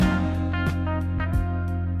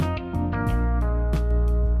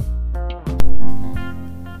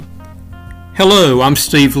Hello, I'm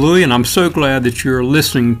Steve Louie, and I'm so glad that you're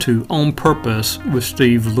listening to On Purpose with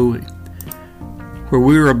Steve Louie, where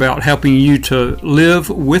we're about helping you to live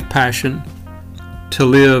with passion, to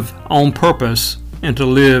live on purpose, and to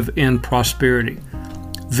live in prosperity.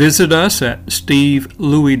 Visit us at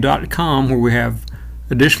stevelouie.com, where we have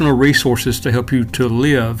additional resources to help you to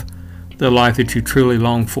live the life that you truly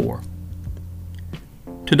long for.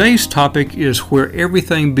 Today's topic is where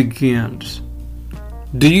everything begins.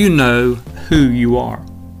 Do you know who you are?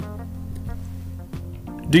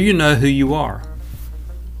 Do you know who you are?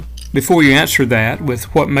 Before you answer that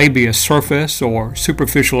with what may be a surface or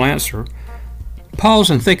superficial answer, pause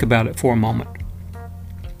and think about it for a moment.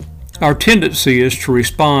 Our tendency is to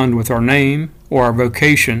respond with our name or our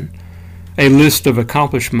vocation, a list of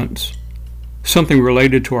accomplishments, something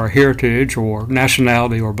related to our heritage or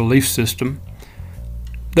nationality or belief system.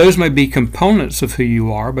 Those may be components of who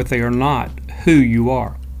you are, but they are not who you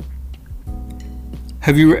are.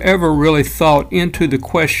 Have you ever really thought into the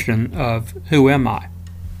question of who am I?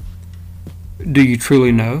 Do you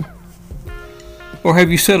truly know? Or have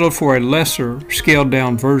you settled for a lesser, scaled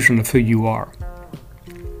down version of who you are?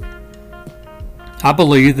 I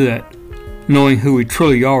believe that knowing who we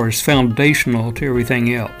truly are is foundational to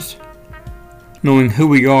everything else. Knowing who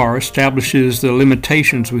we are establishes the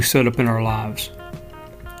limitations we set up in our lives,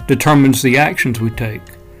 determines the actions we take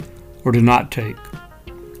or do not take,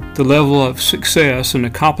 the level of success and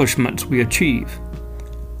accomplishments we achieve,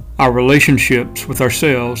 our relationships with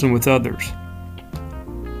ourselves and with others.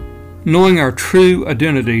 Knowing our true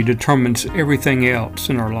identity determines everything else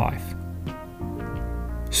in our life.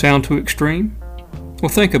 Sound too extreme? Well,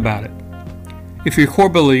 think about it. If your core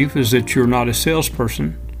belief is that you're not a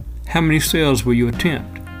salesperson, how many sales will you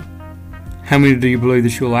attempt? How many do you believe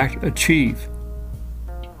that you'll achieve?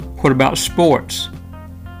 What about sports,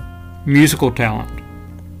 musical talent,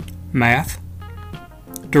 math,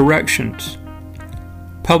 directions,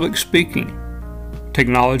 public speaking,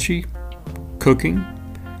 technology, cooking?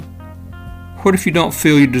 What if you don't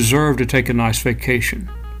feel you deserve to take a nice vacation,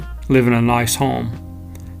 live in a nice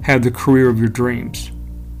home, have the career of your dreams?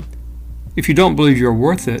 If you don't believe you're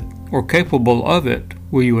worth it or capable of it,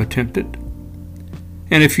 will you attempt it?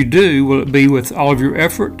 And if you do, will it be with all of your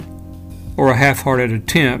effort, or a half-hearted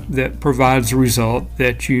attempt that provides the result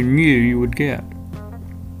that you knew you would get?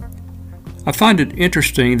 I find it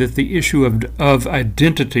interesting that the issue of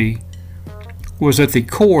identity was at the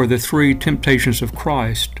core of the three temptations of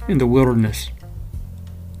Christ in the wilderness.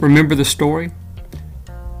 Remember the story?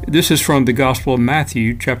 This is from the Gospel of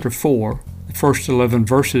Matthew, chapter 4, the first 11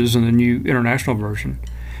 verses in the New International Version.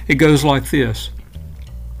 It goes like this.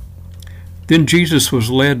 Then Jesus was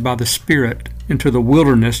led by the Spirit into the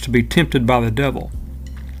wilderness to be tempted by the devil.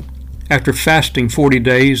 After fasting 40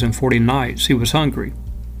 days and 40 nights, he was hungry.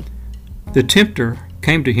 The tempter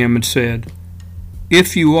came to him and said,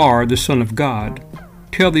 "If you are the Son of God,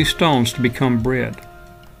 tell these stones to become bread."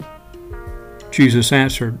 Jesus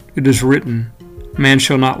answered, "It is written, man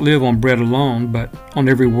shall not live on bread alone, but on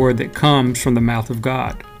every word that comes from the mouth of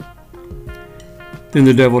God." Then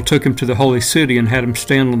the devil took him to the holy city and had him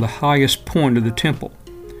stand on the highest point of the temple.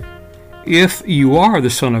 "If you are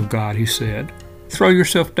the Son of God," he said, "throw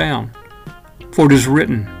yourself down, for it is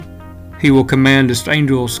written, He will command His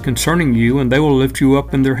angels concerning you, and they will lift you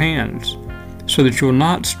up in their hands, so that you will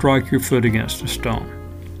not strike your foot against a stone."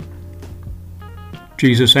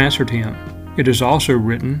 Jesus answered him, "It is also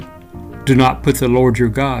written, do not put the Lord your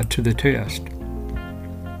God to the test."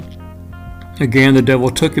 Again the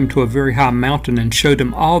devil took him to a very high mountain and showed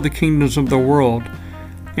him all the kingdoms of the world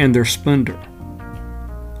and their splendor.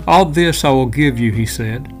 "All this I will give you," he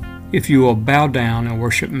said, "if you will bow down and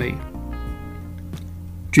worship me."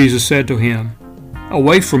 Jesus said to him,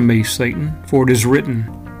 "Away from me, Satan, for it is written,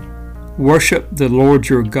 worship the Lord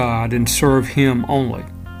your God and serve Him only."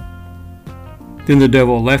 Then the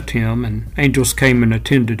devil left him, and angels came and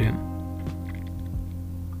attended him.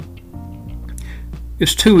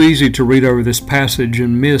 It's too easy to read over this passage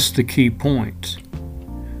and miss the key points.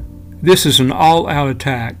 This is an all-out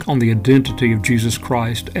attack on the identity of Jesus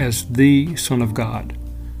Christ as the Son of God.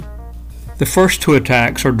 The first two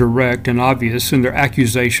attacks are direct and obvious in their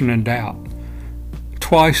accusation and doubt.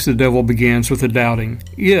 Twice the devil begins with the doubting,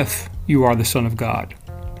 "If you are the Son of God."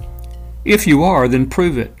 If you are, then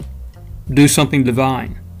prove it. Do something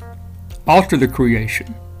divine. Alter the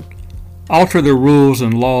creation. Alter the rules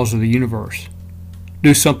and laws of the universe.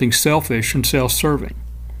 Do something selfish and self-serving.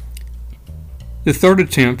 The third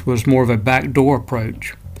attempt was more of a backdoor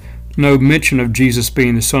approach. No mention of Jesus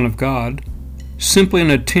being the Son of God, simply an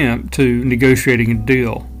attempt to negotiating a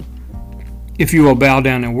deal. "If you will bow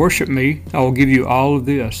down and worship me, I will give you all of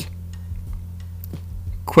this."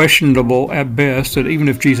 questionable at best that even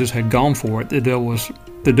if Jesus had gone for it, the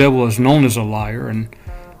devil is known as a liar and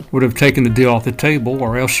would have taken the deal off the table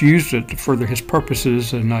or else used it to further his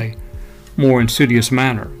purposes in a more insidious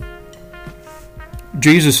manner.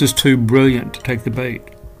 Jesus is too brilliant to take the bait.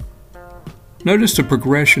 Notice the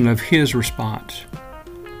progression of his response.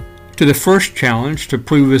 To the first challenge to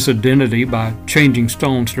prove his identity by changing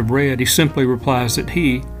stones to bread, he simply replies that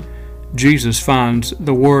he, Jesus, finds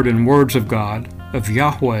the word and words of God, of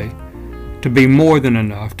Yahweh, to be more than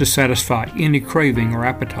enough to satisfy any craving or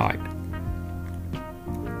appetite.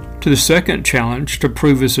 To the second challenge to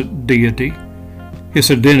prove his deity,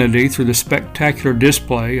 his identity through the spectacular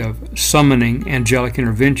display of summoning angelic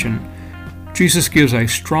intervention, Jesus gives a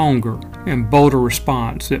stronger and bolder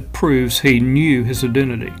response that proves he knew his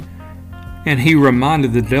identity, and he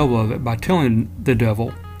reminded the devil of it by telling the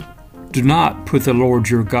devil, "Do not put the Lord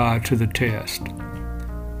your God to the test."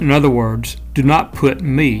 In other words, do not put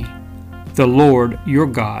me, the Lord your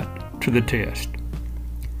God, to the test.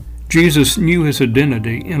 Jesus knew his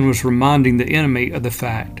identity and was reminding the enemy of the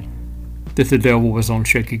fact that the devil was on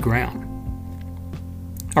shaky ground.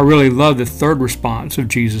 I really love the third response of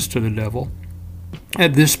Jesus to the devil.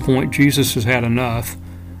 At this point, Jesus has had enough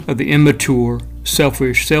of the immature,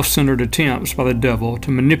 selfish, self-centered attempts by the devil to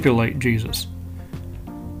manipulate Jesus.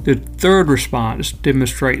 The third response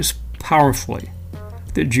demonstrates powerfully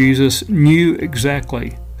that Jesus knew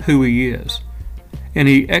exactly who he is, and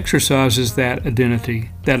he exercises that identity,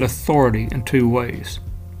 that authority, in two ways.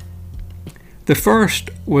 The first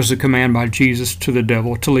was the command by Jesus to the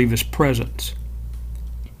devil to leave his presence.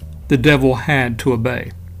 The devil had to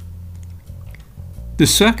obey. The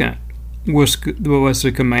second was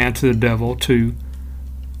the command to the devil to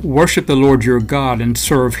worship the Lord your God and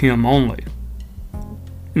serve him only.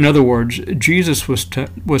 In other words, Jesus was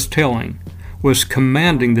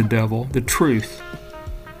commanding the devil the truth.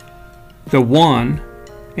 The one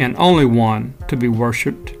and only one to be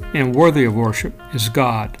worshipped and worthy of worship is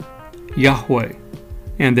God, Yahweh,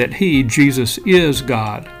 and that he, Jesus, is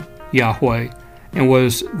God, Yahweh, and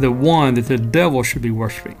was the one that the devil should be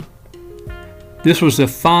worshiping. This was the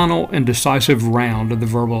final and decisive round of the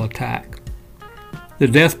verbal attack. The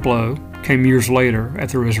death blow came years later at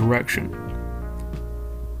the resurrection.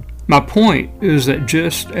 My point is that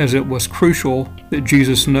just as it was crucial that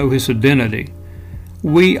Jesus know his identity,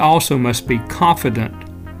 we also must be confident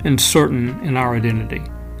and certain in our identity.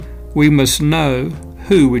 We must know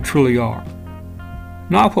who we truly are,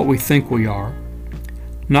 not what we think we are,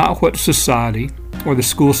 not what society or the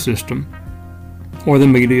school system or the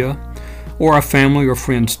media or our family or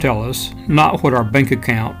friends tell us, not what our bank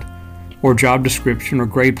account or job description or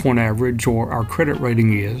grade point average or our credit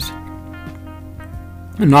rating is,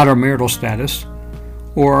 and not our marital status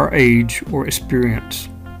or our age or experience.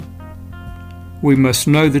 We must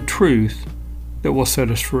know the truth that will set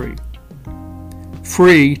us free.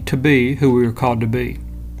 Free to be who we are called to be.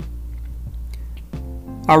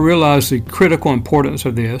 I realize the critical importance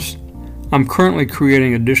of this. I'm currently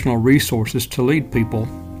creating additional resources to lead people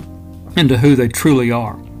into who they truly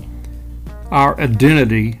are. Our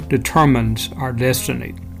identity determines our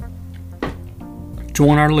destiny.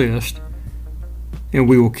 Join our list and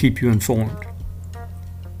we will keep you informed.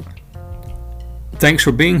 Thanks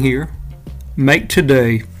for being here. Make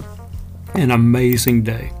today an amazing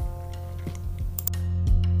day.